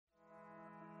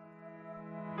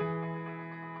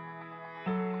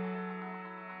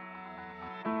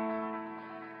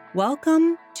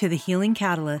Welcome to The Healing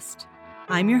Catalyst.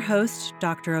 I'm your host,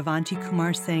 Dr. Avanti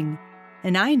Kumar Singh,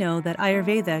 and I know that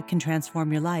Ayurveda can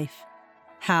transform your life.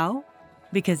 How?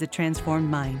 Because it transformed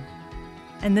mine.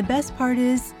 And the best part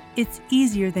is, it's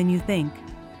easier than you think.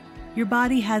 Your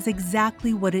body has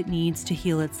exactly what it needs to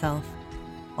heal itself.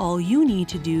 All you need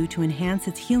to do to enhance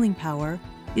its healing power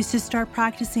is to start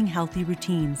practicing healthy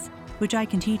routines, which I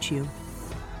can teach you.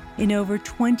 In over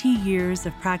 20 years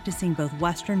of practicing both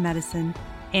Western medicine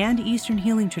and Eastern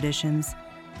healing traditions,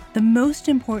 the most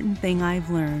important thing I've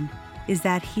learned is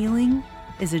that healing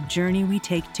is a journey we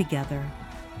take together.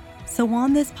 So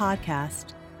on this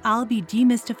podcast, I'll be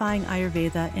demystifying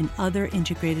Ayurveda and other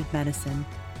integrated medicine,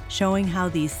 showing how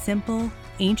these simple,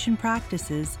 ancient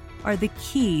practices are the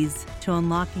keys to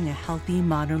unlocking a healthy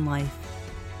modern life.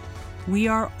 We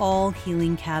are all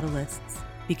healing catalysts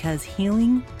because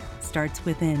healing starts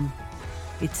within.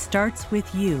 It starts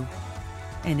with you.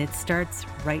 And it starts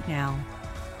right now.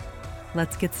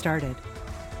 Let's get started.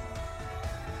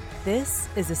 This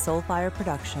is a Soulfire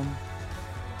production.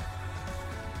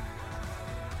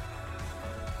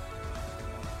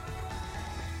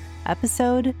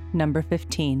 Episode number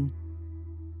 15.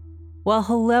 Well,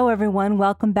 hello everyone.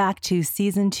 Welcome back to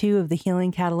Season 2 of the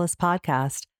Healing Catalyst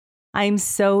podcast. I'm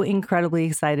so incredibly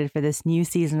excited for this new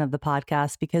season of the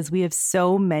podcast because we have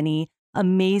so many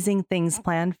amazing things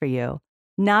planned for you.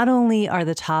 Not only are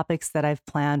the topics that I've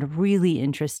planned really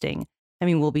interesting,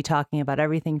 we'll be talking about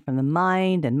everything from the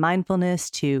mind and mindfulness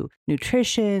to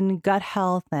nutrition, gut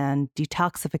health, and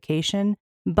detoxification.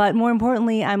 But more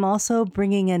importantly, I'm also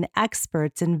bringing in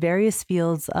experts in various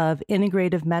fields of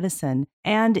integrative medicine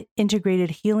and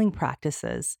integrated healing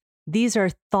practices. These are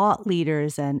thought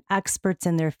leaders and experts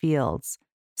in their fields.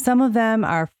 Some of them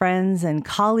are friends and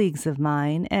colleagues of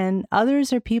mine, and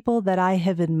others are people that I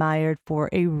have admired for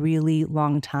a really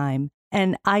long time.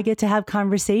 And I get to have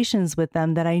conversations with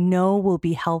them that I know will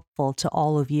be helpful to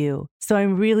all of you. So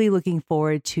I'm really looking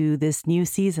forward to this new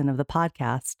season of the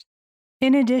podcast.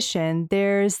 In addition,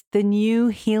 there's the new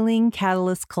Healing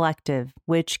Catalyst Collective,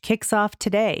 which kicks off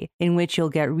today, in which you'll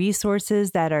get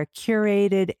resources that are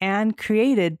curated and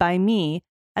created by me,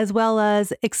 as well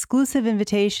as exclusive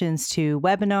invitations to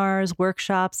webinars,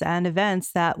 workshops, and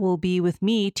events that will be with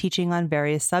me teaching on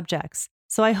various subjects.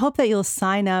 So I hope that you'll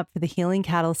sign up for the Healing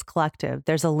Catalyst Collective.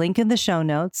 There's a link in the show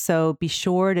notes, so be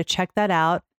sure to check that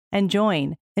out and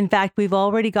join. In fact, we've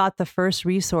already got the first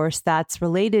resource that's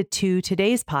related to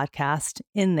today's podcast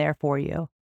in there for you.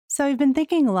 So I've been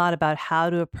thinking a lot about how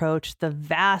to approach the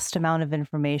vast amount of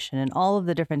information and all of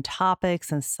the different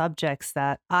topics and subjects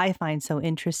that I find so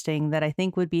interesting that I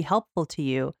think would be helpful to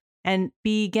you, and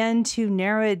begin to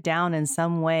narrow it down in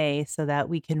some way so that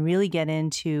we can really get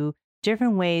into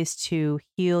different ways to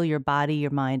heal your body,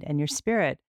 your mind, and your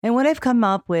spirit. And what I've come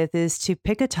up with is to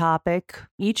pick a topic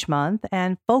each month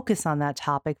and focus on that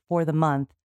topic for the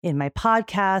month in my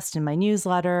podcast, in my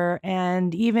newsletter,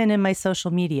 and even in my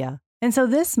social media. And so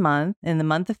this month, in the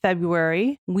month of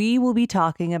February, we will be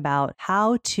talking about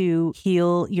how to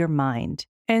heal your mind.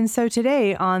 And so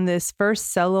today, on this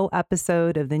first solo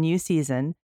episode of the new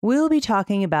season, we'll be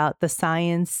talking about the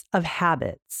science of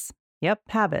habits. Yep,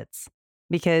 habits.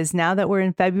 Because now that we're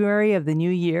in February of the new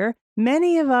year,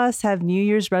 many of us have New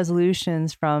Year's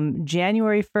resolutions from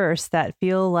January 1st that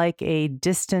feel like a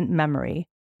distant memory.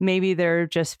 Maybe they're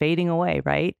just fading away,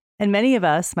 right? And many of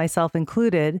us, myself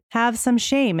included, have some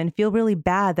shame and feel really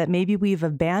bad that maybe we've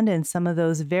abandoned some of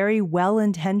those very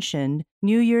well-intentioned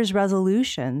New Year's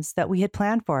resolutions that we had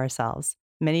planned for ourselves.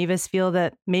 Many of us feel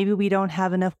that maybe we don't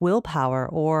have enough willpower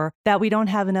or that we don't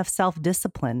have enough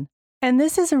self-discipline. And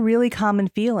this is a really common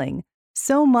feeling,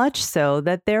 so much so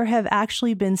that there have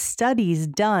actually been studies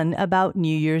done about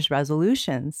New Year's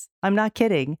resolutions. I'm not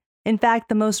kidding. In fact,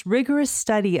 the most rigorous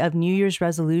study of New Year's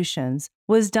resolutions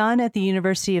was done at the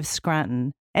University of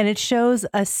Scranton, and it shows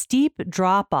a steep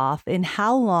drop-off in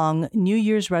how long New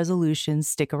Year's resolutions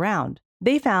stick around.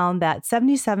 They found that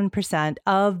 77%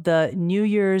 of the New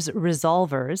Year's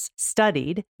resolvers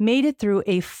studied made it through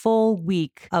a full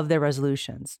week of their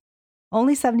resolutions.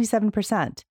 Only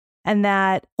 77%. And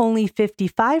that only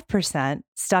 55%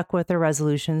 stuck with their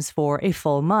resolutions for a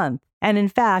full month. And in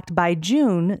fact, by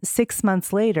June, 6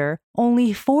 months later,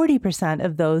 only 40%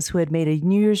 of those who had made a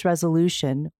New Year's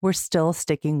resolution were still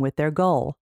sticking with their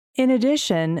goal. In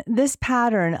addition, this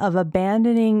pattern of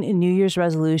abandoning New Year's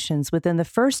resolutions within the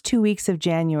first 2 weeks of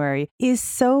January is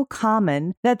so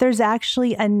common that there's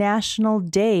actually a national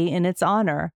day in its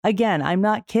honor. Again, I'm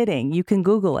not kidding. You can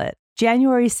Google it.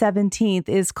 January 17th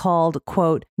is called,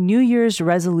 quote, New Year's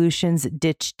Resolutions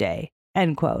Ditch Day,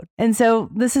 end quote. And so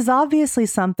this is obviously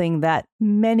something that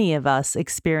many of us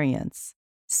experience.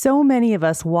 So many of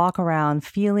us walk around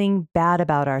feeling bad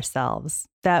about ourselves,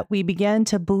 that we begin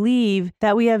to believe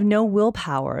that we have no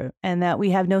willpower and that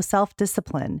we have no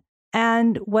self-discipline.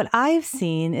 And what I've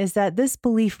seen is that this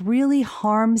belief really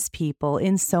harms people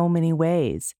in so many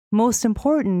ways. Most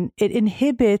important, it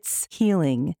inhibits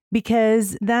healing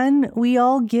because then we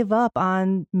all give up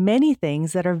on many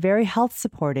things that are very health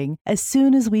supporting as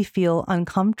soon as we feel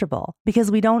uncomfortable because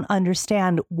we don't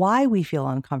understand why we feel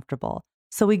uncomfortable.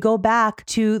 So we go back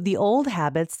to the old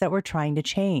habits that we're trying to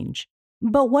change.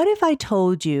 But what if I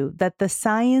told you that the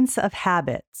science of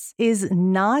habits is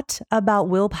not about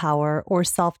willpower or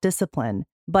self-discipline,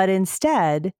 but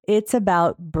instead it's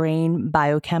about brain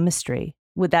biochemistry?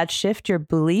 Would that shift your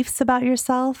beliefs about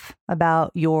yourself,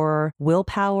 about your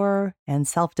willpower and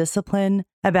self-discipline,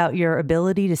 about your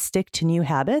ability to stick to new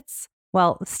habits?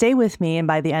 Well, stay with me, and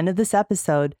by the end of this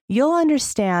episode, you'll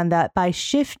understand that by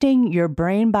shifting your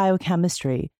brain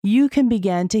biochemistry, you can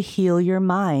begin to heal your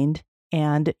mind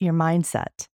and your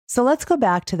mindset. So let's go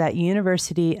back to that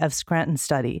University of Scranton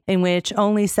study in which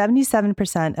only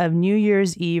 77% of New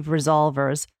Year's Eve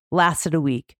resolvers lasted a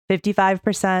week,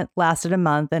 55% lasted a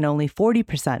month, and only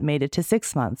 40% made it to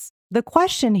 6 months. The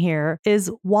question here is,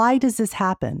 why does this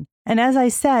happen? And as I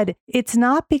said, it's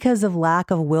not because of lack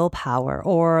of willpower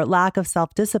or lack of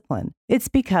self-discipline. It's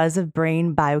because of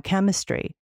brain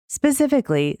biochemistry.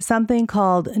 Specifically, something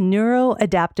called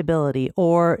neuroadaptability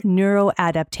or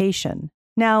neuroadaptation.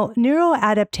 Now,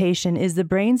 neuroadaptation is the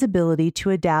brain's ability to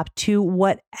adapt to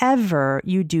whatever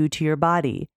you do to your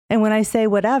body. And when I say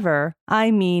whatever,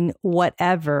 I mean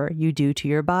whatever you do to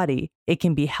your body. It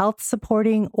can be health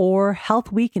supporting or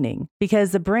health weakening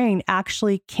because the brain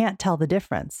actually can't tell the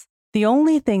difference. The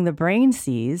only thing the brain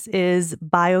sees is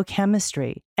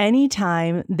biochemistry.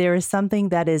 Anytime there is something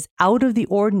that is out of the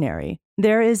ordinary,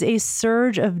 there is a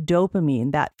surge of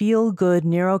dopamine, that feel-good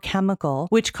neurochemical,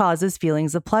 which causes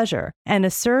feelings of pleasure. And a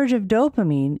surge of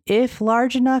dopamine, if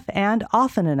large enough and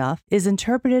often enough, is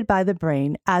interpreted by the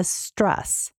brain as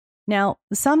stress. Now,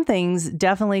 some things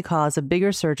definitely cause a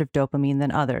bigger surge of dopamine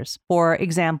than others. For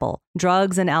example,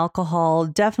 drugs and alcohol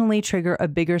definitely trigger a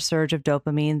bigger surge of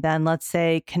dopamine than, let's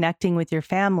say, connecting with your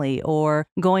family or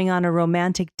going on a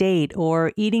romantic date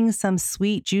or eating some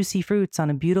sweet, juicy fruits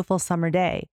on a beautiful summer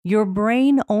day. Your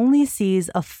brain only sees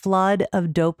a flood of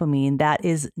dopamine that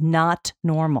is not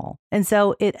normal. And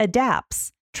so it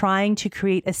adapts, trying to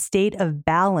create a state of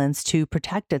balance to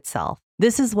protect itself.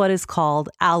 This is what is called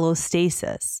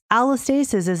allostasis.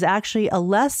 Allostasis is actually a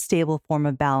less stable form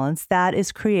of balance that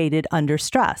is created under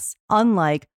stress,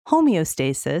 unlike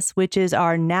homeostasis, which is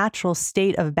our natural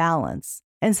state of balance.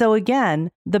 And so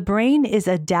again, the brain is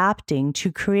adapting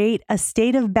to create a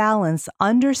state of balance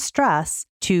under stress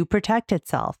to protect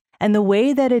itself. And the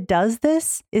way that it does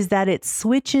this is that it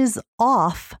switches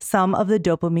off some of the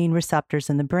dopamine receptors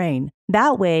in the brain.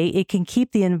 That way, it can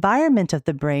keep the environment of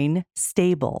the brain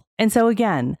stable. And so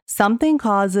again, something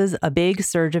causes a big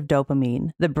surge of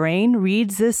dopamine. The brain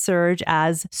reads this surge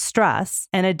as stress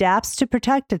and adapts to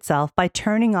protect itself by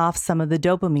turning off some of the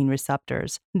dopamine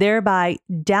receptors, thereby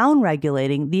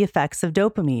downregulating the effects of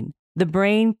dopamine. The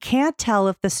brain can't tell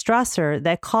if the stressor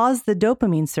that caused the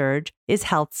dopamine surge is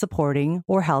health supporting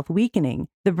or health weakening.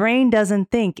 The brain doesn't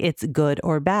think it's good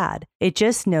or bad. It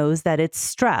just knows that it's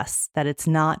stress, that it's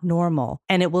not normal,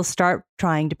 and it will start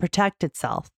trying to protect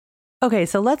itself. Okay,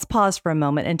 so let's pause for a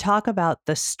moment and talk about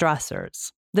the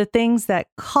stressors, the things that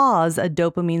cause a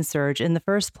dopamine surge in the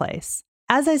first place.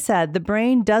 As I said, the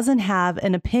brain doesn't have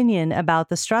an opinion about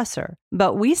the stressor,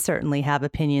 but we certainly have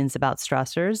opinions about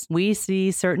stressors. We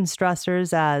see certain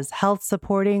stressors as health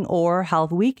supporting or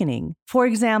health weakening. For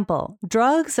example,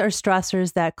 drugs are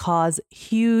stressors that cause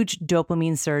huge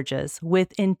dopamine surges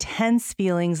with intense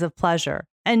feelings of pleasure.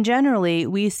 And generally,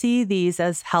 we see these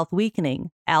as health weakening.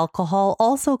 Alcohol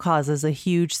also causes a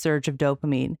huge surge of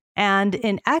dopamine, and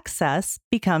in excess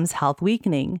becomes health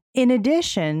weakening. In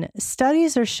addition,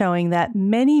 studies are showing that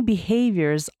many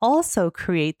behaviors also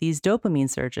create these dopamine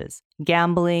surges.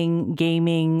 Gambling,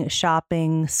 gaming,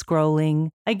 shopping, scrolling.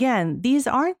 Again, these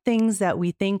aren't things that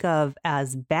we think of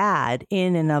as bad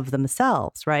in and of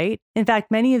themselves, right? In fact,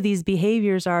 many of these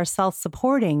behaviors are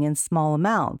self-supporting in small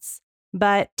amounts.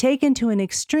 But taken to an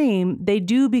extreme, they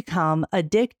do become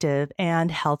addictive and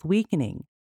health weakening.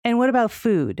 And what about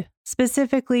food?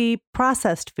 Specifically,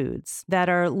 processed foods that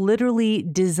are literally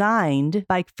designed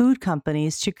by food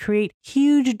companies to create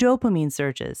huge dopamine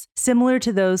surges, similar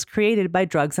to those created by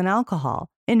drugs and alcohol.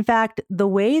 In fact, the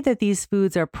way that these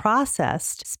foods are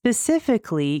processed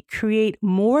specifically create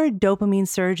more dopamine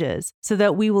surges so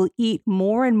that we will eat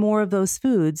more and more of those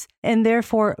foods and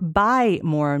therefore buy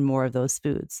more and more of those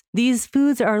foods. These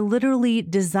foods are literally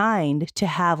designed to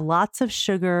have lots of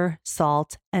sugar,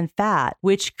 salt, and fat,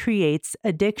 which creates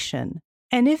addiction.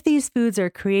 And if these foods are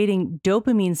creating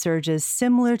dopamine surges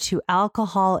similar to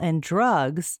alcohol and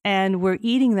drugs, and we're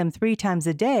eating them 3 times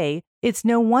a day, it's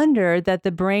no wonder that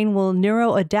the brain will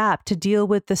neuroadapt to deal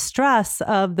with the stress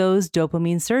of those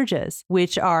dopamine surges,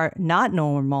 which are not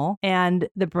normal, and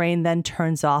the brain then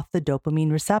turns off the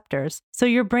dopamine receptors. So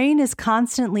your brain is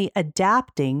constantly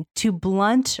adapting to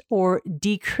blunt or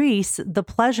decrease the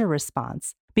pleasure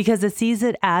response, because it sees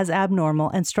it as abnormal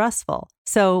and stressful.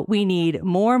 So we need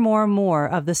more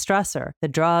of the stressor, the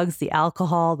drugs, the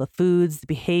alcohol, the foods, the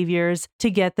behaviors,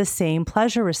 to get the same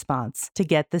pleasure response, to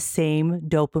get the same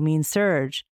dopamine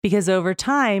surge. Because over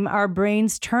time, our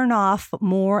brains turn off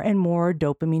more and more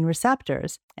dopamine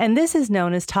receptors. And this is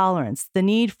known as tolerance, the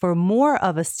need for more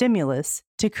of a stimulus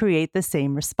to create the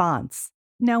same response.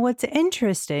 Now, what's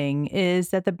interesting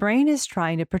is that the brain is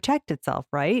trying to protect itself,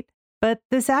 right? But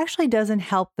this actually doesn't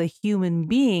help the human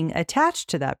being attached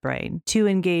to that brain to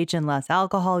engage in less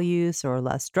alcohol use or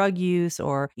less drug use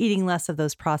or eating less of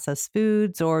those processed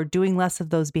foods or doing less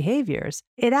of those behaviors.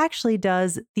 It actually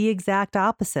does the exact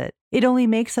opposite. It only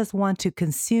makes us want to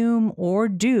consume or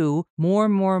do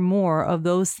more of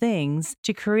those things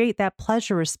to create that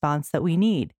pleasure response that we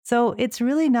need. So it's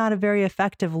really not a very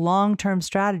effective long-term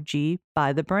strategy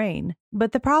by the brain.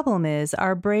 But the problem is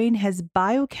our brain has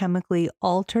biochemically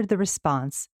altered the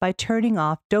response by turning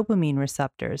off dopamine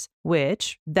receptors,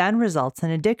 which then results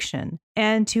in addiction.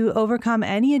 And to overcome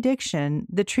any addiction,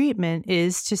 the treatment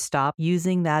is to stop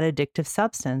using that addictive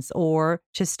substance or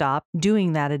to stop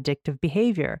doing that addictive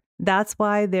behavior. That's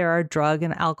why there are drug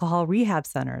and alcohol rehab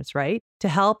centers, right? To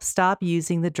help stop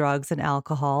using the drugs and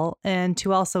alcohol and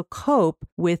to also cope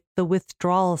with the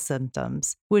withdrawal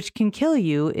symptoms, which can kill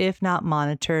you if not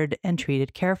monitored and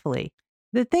treated carefully.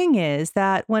 The thing is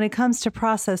that when it comes to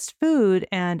processed food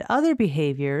and other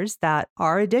behaviors that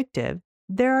are addictive,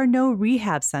 there are no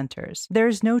rehab centers.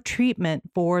 There's no treatment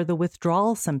for the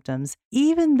withdrawal symptoms,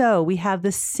 even though we have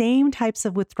the same types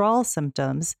of withdrawal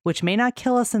symptoms, which may not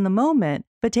kill us in the moment,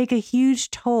 but take a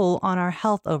huge toll on our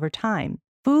health over time.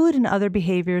 Food and other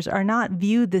behaviors are not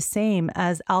viewed the same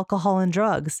as alcohol and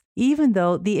drugs, even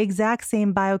though the exact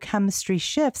same biochemistry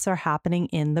shifts are happening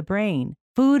in the brain.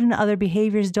 Food and other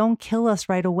behaviors don't kill us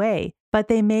right away, but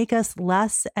they make us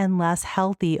less and less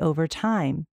healthy over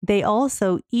time. They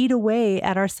also eat away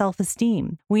at our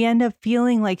self-esteem. We end up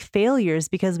feeling like failures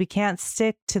because we can't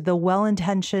stick to the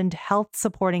well-intentioned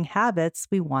health-supporting habits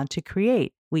we want to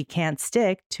create. We can't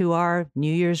stick to our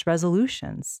New Year's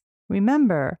resolutions.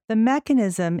 Remember, the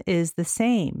mechanism is the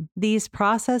same. These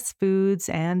processed foods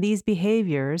and these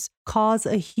behaviors cause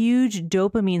a huge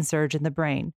dopamine surge in the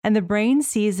brain, and the brain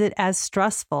sees it as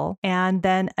stressful and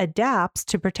then adapts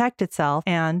to protect itself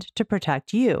and to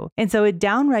protect you. And so it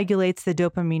downregulates the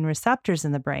dopamine receptors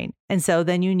in the brain. And so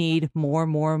then you need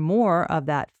more of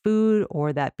that food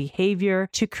or that behavior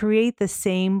to create the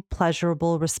same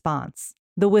pleasurable response.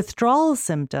 The withdrawal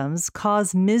symptoms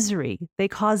cause misery, they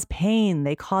cause pain,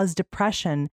 they cause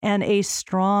depression, and a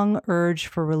strong urge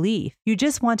for relief. You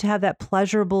just want to have that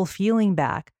pleasurable feeling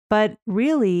back. But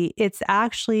really, it's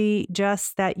actually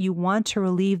just that you want to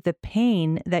relieve the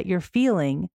pain that you're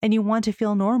feeling and you want to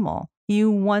feel normal. You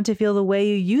want to feel the way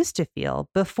you used to feel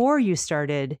before you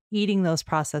started eating those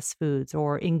processed foods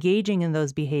or engaging in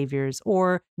those behaviors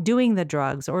or doing the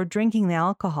drugs or drinking the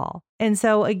alcohol. And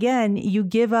so again, you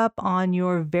give up on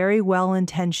your very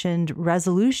well-intentioned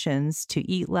resolutions to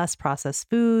eat less processed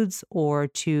foods or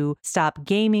to stop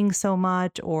gaming so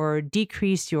much or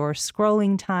decrease your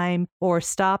scrolling time or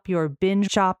stop your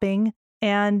binge shopping,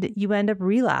 and you end up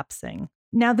relapsing.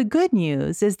 Now, the good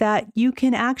news is that you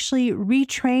can actually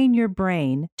retrain your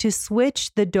brain to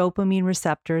switch the dopamine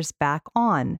receptors back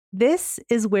on. This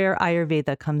is where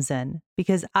Ayurveda comes in,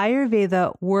 because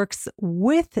Ayurveda works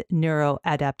with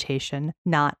neuroadaptation,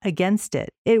 not against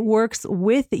it. It works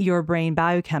with your brain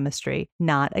biochemistry,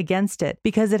 not against it,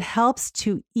 because it helps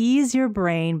to ease your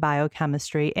brain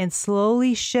biochemistry and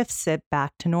slowly shifts it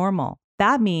back to normal.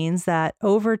 That means that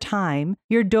over time,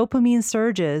 your dopamine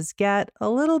surges get a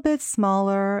little bit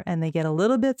smaller and they get a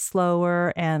little bit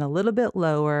slower and a little bit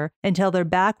lower until they're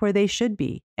back where they should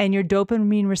be. And your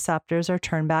dopamine receptors are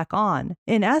turned back on.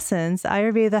 In essence,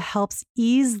 Ayurveda helps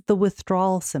ease the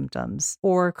withdrawal symptoms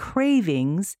or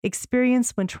cravings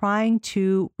experienced when trying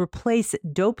to replace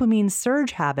dopamine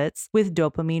surge habits with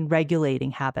dopamine regulating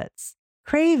habits.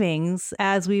 Cravings,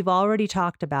 as we've already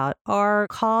talked about, are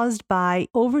caused by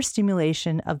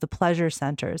overstimulation of the pleasure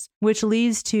centers, which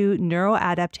leads to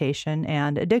neuroadaptation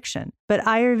and addiction. But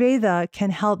Ayurveda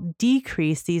can help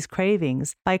decrease these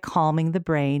cravings by calming the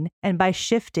brain and by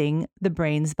shifting the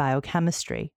brain's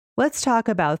biochemistry. Let's talk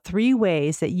about 3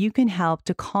 ways that you can help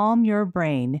to calm your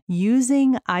brain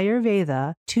using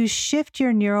Ayurveda to shift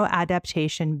your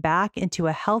neuroadaptation back into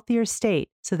a healthier state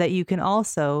so that you can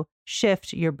also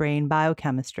shift your brain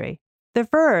biochemistry. The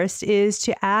first is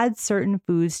to add certain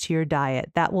foods to your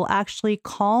diet that will actually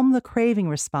calm the craving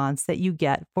response that you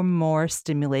get for more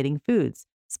stimulating foods,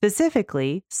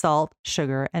 specifically salt,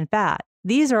 sugar, and fat.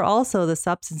 These are also the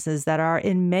substances that are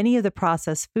in many of the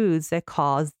processed foods that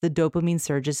cause the dopamine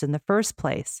surges in the first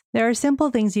place. There are simple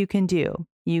things you can do.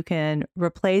 You can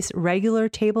replace regular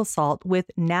table salt with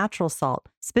natural salt,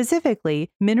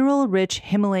 specifically mineral-rich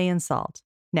Himalayan salt.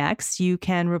 Next, you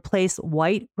can replace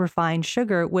white refined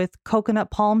sugar with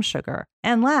coconut palm sugar.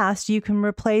 And last, you can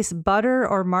replace butter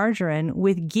or margarine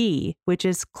with ghee, which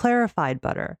is clarified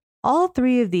butter. All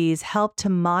 3 of these help to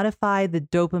modify the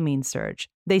dopamine surge.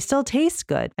 They still taste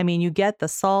good. I mean, you get the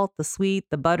salt, the sweet,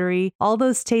 the buttery, all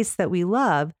those tastes that we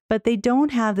love, but they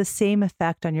don't have the same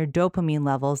effect on your dopamine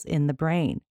levels in the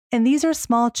brain. And these are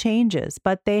small changes,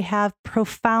 but they have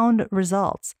profound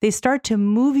results. They start to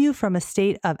move you from a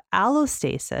state of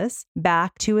allostasis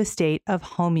back to a state of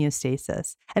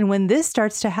homeostasis. And when this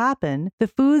starts to happen, the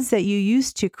foods that you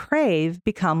used to crave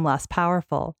become less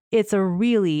powerful. It's a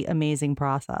really amazing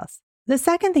process. The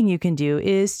second thing you can do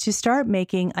is to start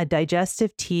making a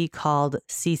digestive tea called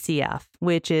CCF,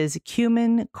 which is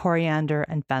cumin, coriander,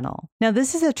 and fennel. Now,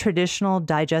 this is a traditional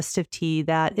digestive tea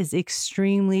that is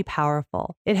extremely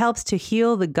powerful. It helps to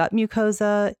heal the gut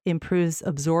mucosa, improves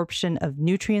absorption of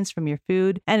nutrients from your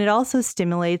food, and it also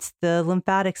stimulates the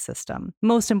lymphatic system.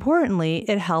 Most importantly,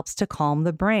 it helps to calm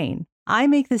the brain. I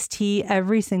make this tea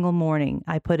every single morning.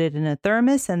 I put it in a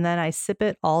thermos and then I sip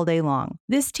it all day long.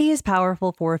 This tea is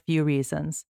powerful for a few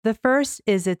reasons. The first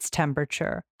is its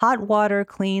temperature. Hot water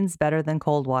cleans better than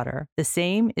cold water. The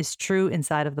same is true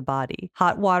inside of the body.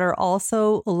 Hot water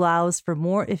also allows for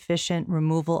more efficient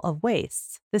removal of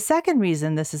wastes. The second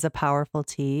reason this is a powerful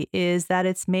tea is that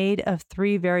it's made of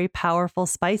 3 very powerful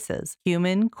spices: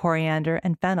 cumin, coriander,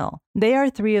 and fennel. They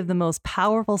are 3 of the most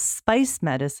powerful spice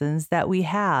medicines that we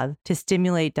have to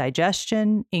stimulate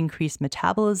digestion, increase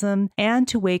metabolism, and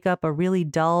to wake up a really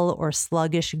dull or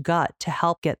sluggish gut to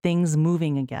help get things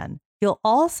moving again. You'll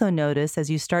also notice as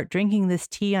you start drinking this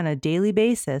tea on a daily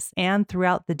basis and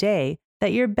throughout the day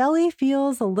that your belly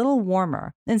feels a little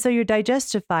warmer, and so your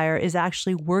digestive fire is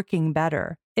actually working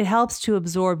better. It helps to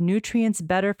absorb nutrients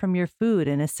better from your food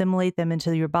and assimilate them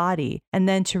into your body, and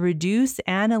then to reduce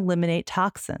and eliminate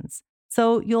toxins.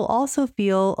 So you'll also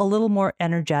feel a little more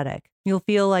energetic. You'll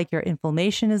feel like your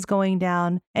inflammation is going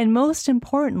down, and most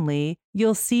importantly,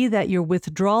 you'll see that your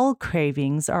withdrawal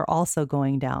cravings are also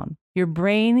going down. Your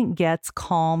brain gets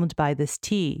calmed by this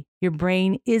tea. Your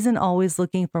brain isn't always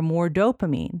looking for more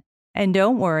dopamine. And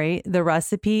don't worry, the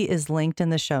recipe is linked in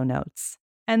the show notes.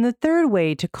 And the third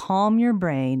way to calm your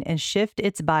brain and shift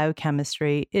its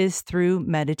biochemistry is through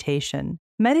meditation.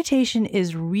 Meditation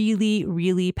is really,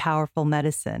 really powerful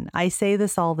medicine. I say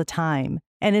this all the time.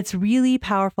 And it's really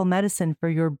powerful medicine for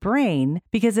your brain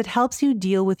because it helps you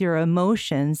deal with your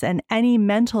emotions and any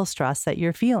mental stress that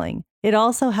you're feeling. It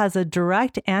also has a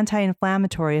direct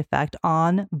anti-inflammatory effect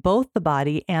on both the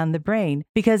body and the brain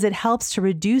because it helps to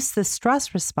reduce the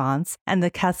stress response and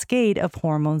the cascade of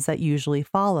hormones that usually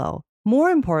follow. More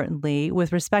importantly,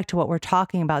 with respect to what we're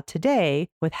talking about today,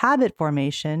 with habit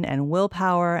formation and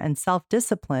willpower and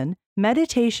self-discipline,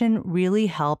 meditation really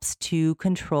helps to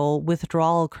control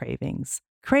withdrawal cravings.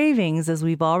 Cravings, as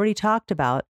we've already talked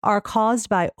about, are caused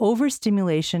by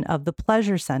overstimulation of the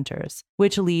pleasure centers,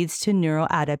 which leads to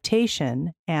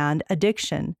neuroadaptation and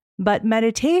addiction. But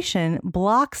meditation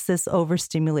blocks this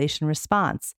overstimulation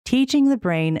response, teaching the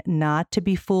brain not to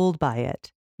be fooled by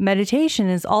it. Meditation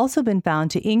has also been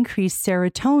found to increase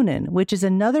serotonin, which is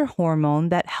another hormone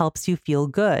that helps you feel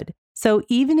good. So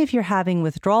even if you're having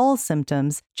withdrawal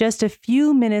symptoms, just a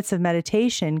few minutes of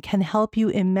meditation can help you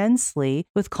immensely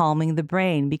with calming the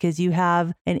brain because you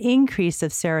have an increase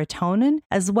of serotonin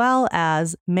as well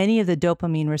as many of the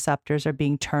dopamine receptors are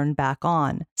being turned back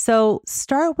on. So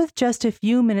start with just a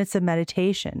few minutes of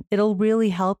meditation. It'll really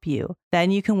help you. Then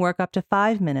you can work up to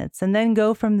 5 minutes and then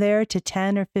go from there to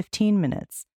 10 or 15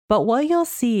 minutes. But what you'll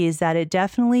see is that it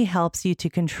definitely helps you to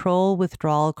control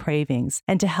withdrawal cravings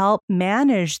and to help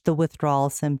manage the withdrawal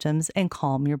symptoms and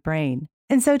calm your brain.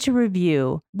 And so to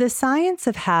review, the science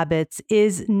of habits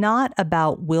is not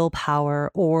about willpower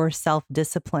or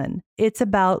self-discipline. It's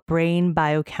about brain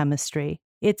biochemistry.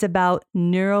 It's about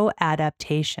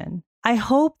neuroadaptation. I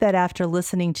hope that after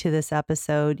listening to this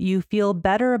episode, you feel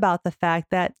better about the fact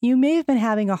that you may have been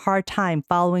having a hard time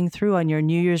following through on your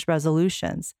New Year's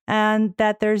resolutions, and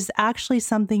that there's actually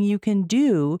something you can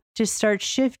do to start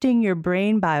shifting your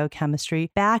brain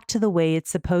biochemistry back to the way it's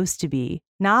supposed to be.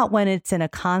 Not when it's in a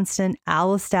constant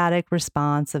allostatic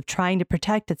response of trying to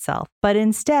protect itself, but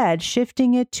instead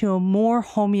shifting it to a more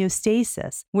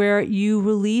homeostasis where you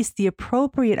release the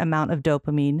appropriate amount of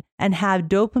dopamine and have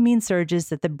dopamine surges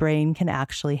that the brain can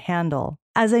actually handle.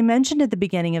 As I mentioned at the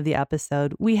beginning of the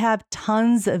episode, we have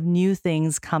tons of new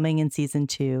things coming in season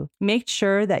 2. Make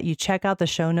sure that you check out the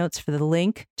show notes for the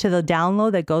link to the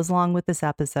download that goes along with this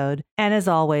episode. And as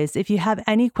always, if you have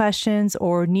any questions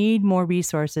or need more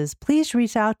resources, please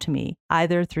reach out to me,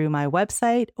 either through my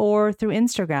website or through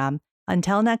Instagram.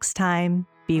 Until next time,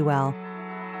 be well.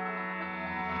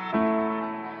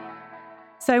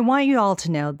 So I want you all to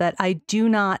know that I do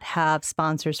not have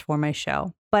sponsors for my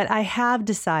show, but I have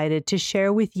decided to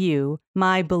share with you,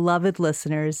 my beloved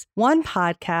listeners, one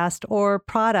podcast or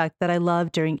product that I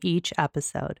love during each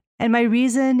episode. And my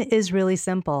reason is really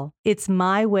simple. It's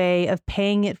my way of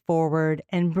paying it forward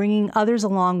and bringing others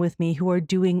along with me who are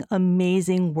doing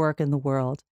amazing work in the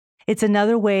world. It's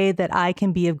another way that I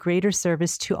can be of greater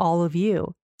service to all of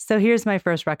you. So here's my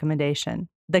first recommendation,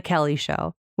 The Kelly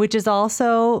Show, which is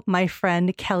also my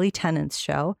friend Kelly Tennant's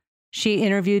show. She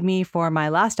interviewed me for my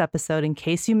last episode. In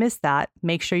case you missed that,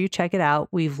 make sure you check it out.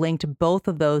 We've linked both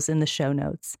of those in the show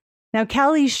notes. Now,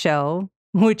 Kelly's show,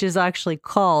 which is actually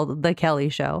called The Kelly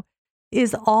Show,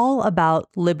 is all about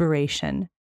liberation.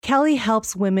 Kelly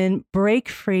helps women break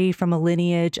free from a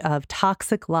lineage of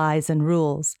toxic lies and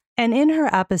rules. And in her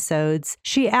episodes,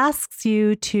 she asks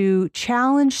you to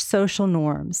challenge social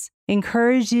norms,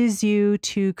 encourages you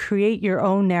to create your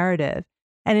own narrative,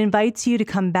 and invites you to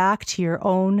come back to your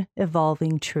own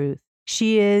evolving truth.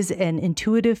 She is an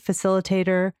intuitive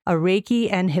facilitator, a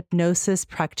Reiki and hypnosis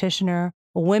practitioner,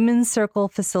 a women's circle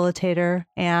facilitator,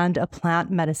 and a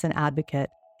plant medicine advocate.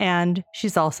 And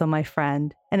she's also my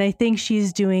friend. And I think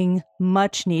she's doing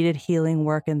much needed healing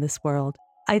work in this world.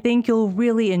 I think you'll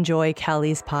really enjoy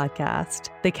Kelly's podcast,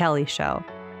 The Kelly Show.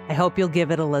 I hope you'll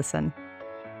give it a listen.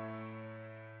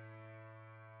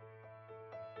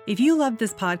 If you loved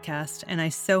this podcast, and I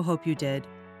so hope you did,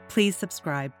 please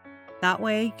subscribe. That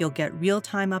way, you'll get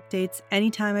real-time updates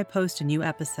anytime I post a new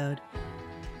episode.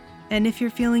 And if you're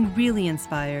feeling really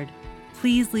inspired,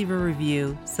 please leave a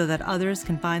review so that others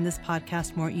can find this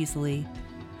podcast more easily.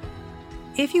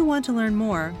 If you want to learn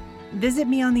more, visit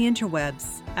me on the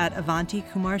interwebs at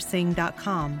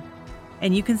avantikumarsingh.com,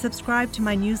 and you can subscribe to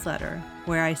my newsletter,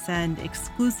 where I send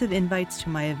exclusive invites to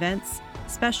my events,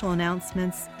 special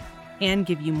announcements, and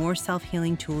give you more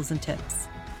self-healing tools and tips.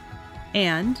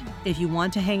 And if you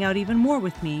want to hang out even more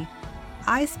with me,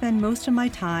 I spend most of my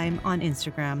time on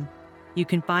Instagram. You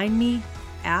can find me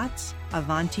at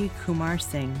Avanti Kumar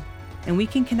Singh, and we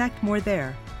can connect more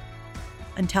there.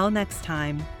 Until next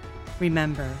time,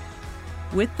 remember,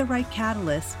 with the right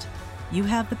catalyst, you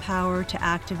have the power to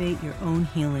activate your own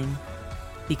healing,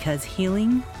 because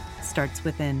healing starts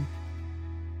within.